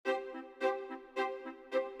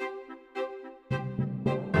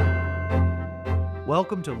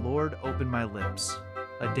Welcome to Lord, Open My Lips,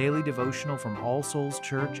 a daily devotional from All Souls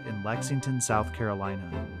Church in Lexington, South Carolina.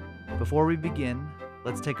 Before we begin,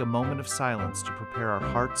 let's take a moment of silence to prepare our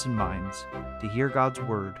hearts and minds to hear God's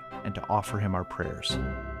Word and to offer Him our prayers.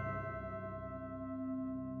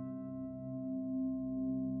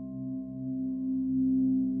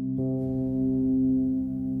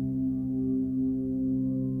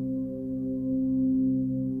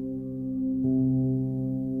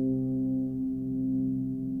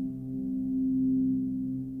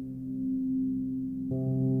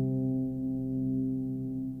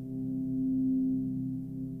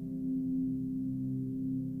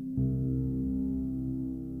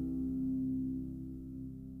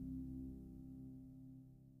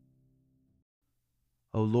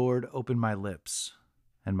 O Lord, open my lips,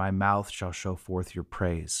 and my mouth shall show forth your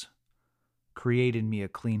praise. Create in me a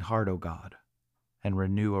clean heart, O God, and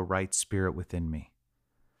renew a right spirit within me.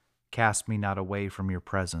 Cast me not away from your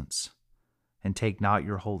presence, and take not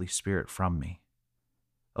your Holy Spirit from me.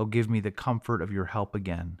 O give me the comfort of your help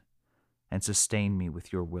again, and sustain me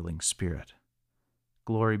with your willing spirit.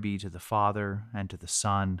 Glory be to the Father, and to the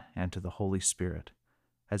Son, and to the Holy Spirit,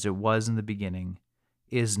 as it was in the beginning,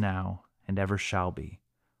 is now, and ever shall be,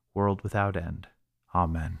 world without end.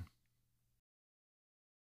 Amen.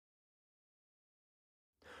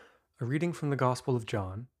 A reading from the Gospel of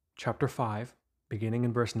John, chapter 5, beginning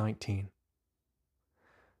in verse 19.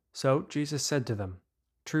 So Jesus said to them,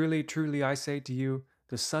 "Truly, truly, I say to you,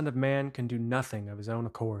 the Son of Man can do nothing of his own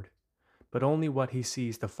accord, but only what he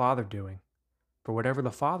sees the Father doing. For whatever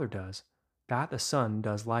the Father does, that the Son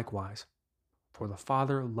does likewise. For the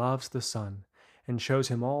Father loves the Son, and shows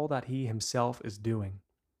him all that he himself is doing.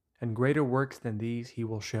 And greater works than these he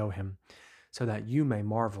will show him, so that you may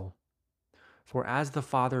marvel. For as the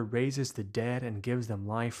Father raises the dead and gives them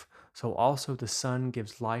life, so also the Son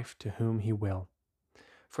gives life to whom he will.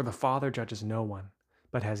 For the Father judges no one,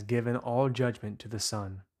 but has given all judgment to the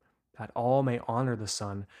Son, that all may honor the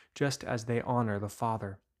Son just as they honor the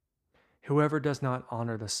Father. Whoever does not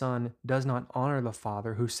honor the Son does not honor the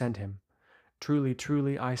Father who sent him. Truly,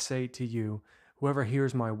 truly, I say to you, whoever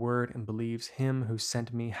hears my word and believes him who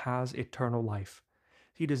sent me has eternal life.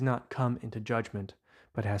 He does not come into judgment,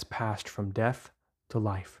 but has passed from death to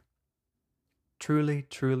life. Truly,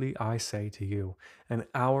 truly, I say to you, an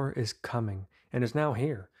hour is coming, and is now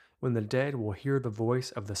here, when the dead will hear the voice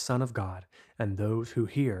of the Son of God, and those who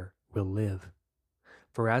hear will live.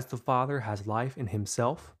 For as the Father has life in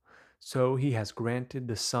himself, so he has granted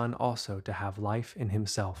the Son also to have life in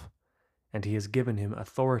himself. And he has given him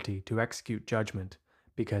authority to execute judgment,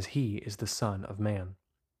 because he is the Son of Man.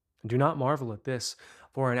 Do not marvel at this,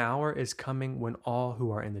 for an hour is coming when all who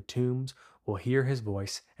are in the tombs will hear his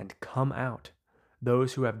voice and come out,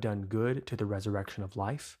 those who have done good to the resurrection of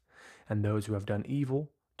life, and those who have done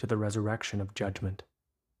evil to the resurrection of judgment.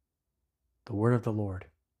 The word of the Lord.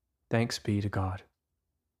 Thanks be to God.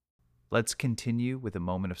 Let's continue with a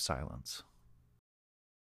moment of silence.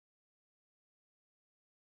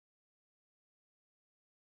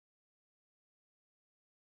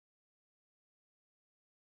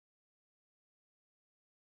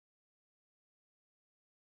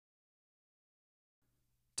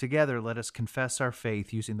 Together, let us confess our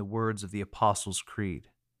faith using the words of the Apostles' Creed.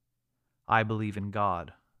 I believe in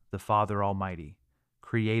God, the Father Almighty,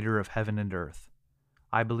 creator of heaven and earth.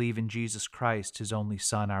 I believe in Jesus Christ, his only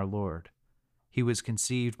Son, our Lord. He was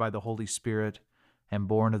conceived by the Holy Spirit and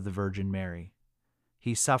born of the Virgin Mary.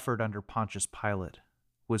 He suffered under Pontius Pilate,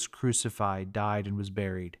 was crucified, died, and was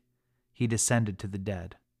buried. He descended to the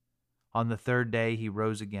dead. On the third day he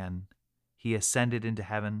rose again. He ascended into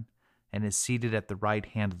heaven and is seated at the right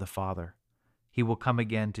hand of the Father. He will come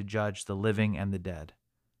again to judge the living and the dead.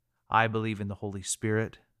 I believe in the Holy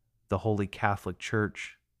Spirit, the Holy Catholic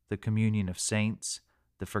Church, the communion of saints,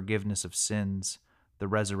 the forgiveness of sins, the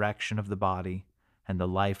resurrection of the body, and the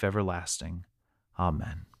life everlasting.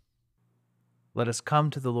 Amen. Let us come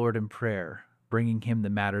to the Lord in prayer, bringing him the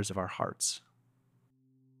matters of our hearts.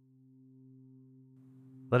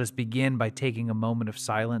 Let us begin by taking a moment of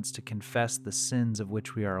silence to confess the sins of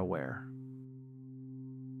which we are aware.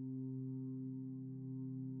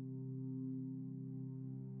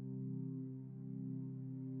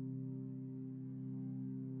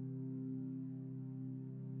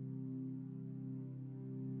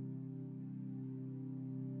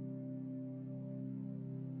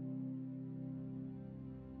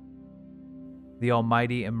 The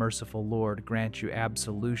Almighty and merciful Lord grant you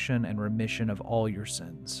absolution and remission of all your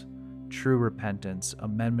sins, true repentance,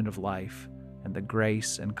 amendment of life, and the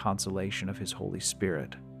grace and consolation of his Holy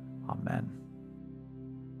Spirit. Amen.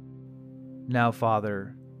 Now,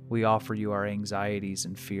 Father, We offer you our anxieties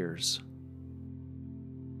and fears.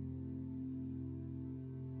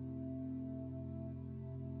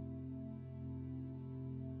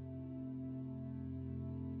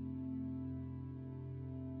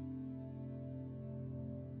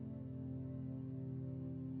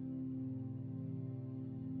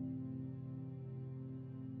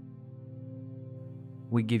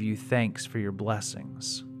 We give you thanks for your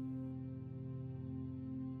blessings.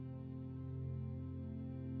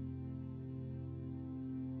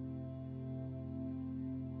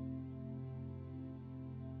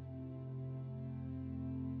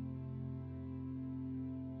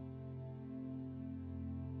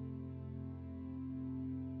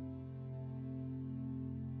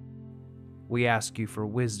 We ask you for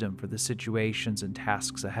wisdom for the situations and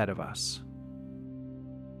tasks ahead of us.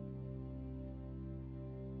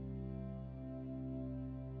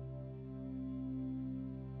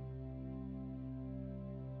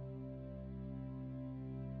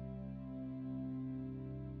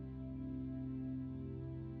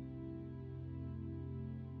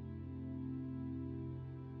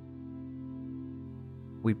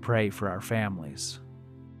 We pray for our families.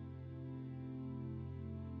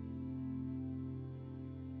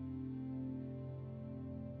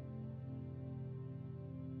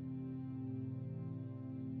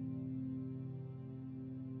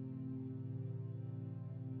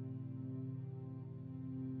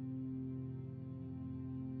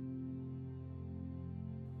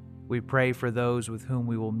 We pray for those with whom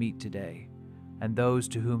we will meet today, and those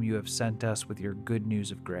to whom you have sent us with your good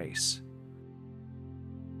news of grace.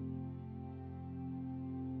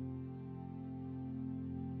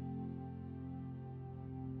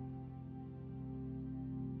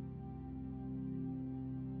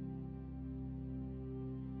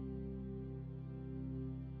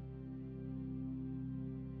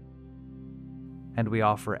 And we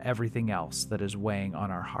offer everything else that is weighing on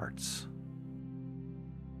our hearts.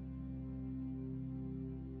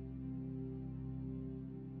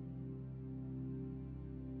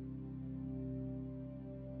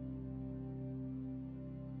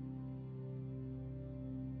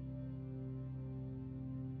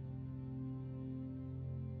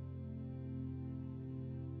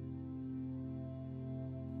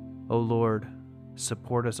 O Lord,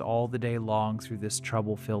 support us all the day long through this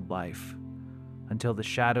trouble-filled life, until the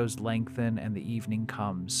shadows lengthen and the evening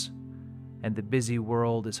comes, and the busy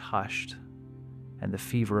world is hushed, and the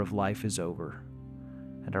fever of life is over,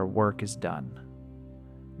 and our work is done.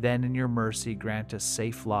 Then in your mercy grant us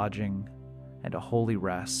safe lodging and a holy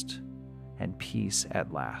rest and peace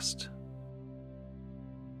at last.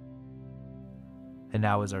 And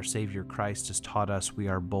now as our Savior Christ has taught us, we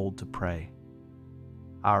are bold to pray.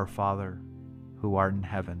 Our Father, who art in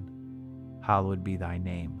heaven, hallowed be thy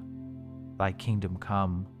name. Thy kingdom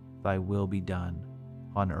come, thy will be done,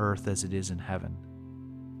 on earth as it is in heaven.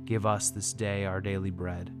 Give us this day our daily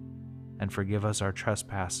bread, and forgive us our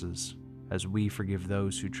trespasses, as we forgive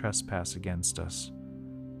those who trespass against us.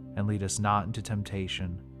 And lead us not into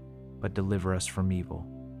temptation, but deliver us from evil.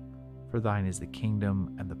 For thine is the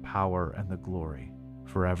kingdom, and the power, and the glory,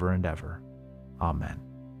 forever and ever. Amen.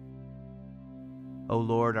 O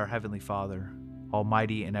Lord, our heavenly Father,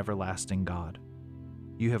 almighty and everlasting God,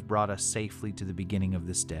 you have brought us safely to the beginning of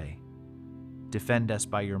this day. Defend us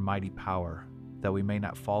by your mighty power, that we may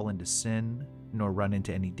not fall into sin, nor run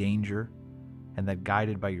into any danger, and that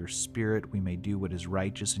guided by your Spirit we may do what is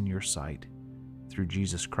righteous in your sight, through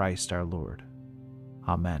Jesus Christ our Lord.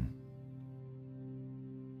 Amen.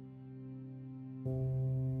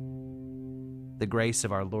 The grace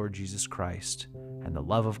of our Lord Jesus Christ, and the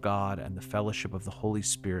love of God, and the fellowship of the Holy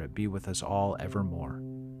Spirit be with us all evermore.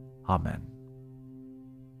 Amen.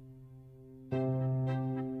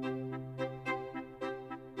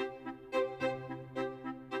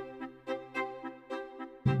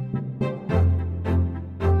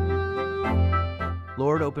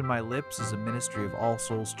 Lord, Open My Lips is a ministry of All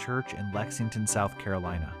Souls Church in Lexington, South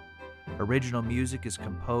Carolina. Original music is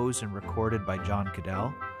composed and recorded by John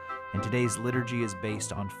Cadell, and today's liturgy is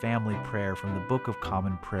based on family prayer from the Book of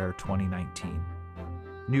Common Prayer 2019.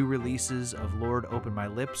 New releases of Lord, Open My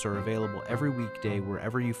Lips are available every weekday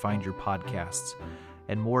wherever you find your podcasts,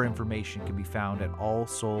 and more information can be found at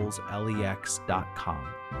allsoulslex.com.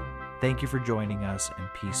 Thank you for joining us, and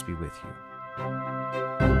peace be with you.